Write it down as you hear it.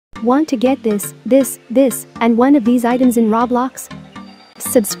Want to get this, and one of these items in Roblox?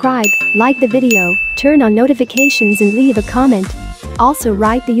 Subscribe, like the video, turn on notifications and leave a comment. Also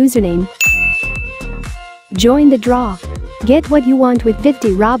write the username. Join the draw. Get what you want with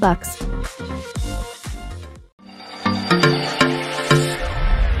 50 Robux.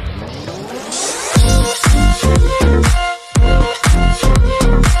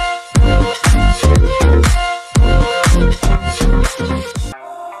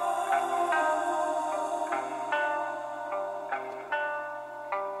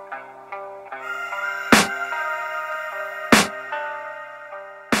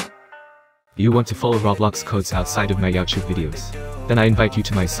 You want to follow Roblox codes outside of my YouTube videos? Then I invite you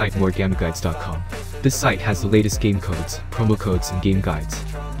to my site moregameguides.com. This site has the latest game codes, promo codes and game guides.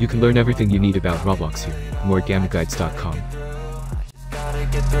 You can learn everything you need about Roblox here, moregameguides.com.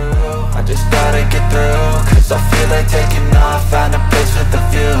 I just gotta get through, cause I feel like taking off, find a place with a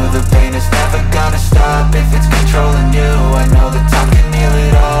view. The pain is never gonna stop if it's controlling you. I know that time can heal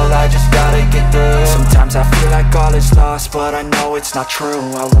it all, I just gotta get through. Sometimes I feel like all is lost, but I know it's not true.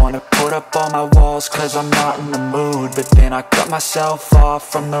 I wanna put up all my walls cause I'm not in the mood, but then I cut myself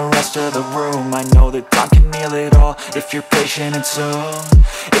off from the rest of the room. I know that time can heal it all if you're patient and soon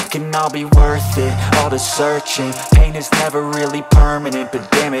it can all be worth it, all the searching. Pain is never really permanent, but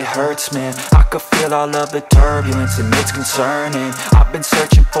damn it hurts, man. I could feel all of the turbulence and it's concerning. I've been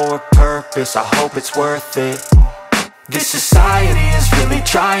searching for a purpose, I hope it's worth it. This society is really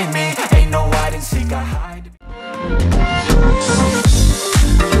trying me, ain't no hide and seek, I hide.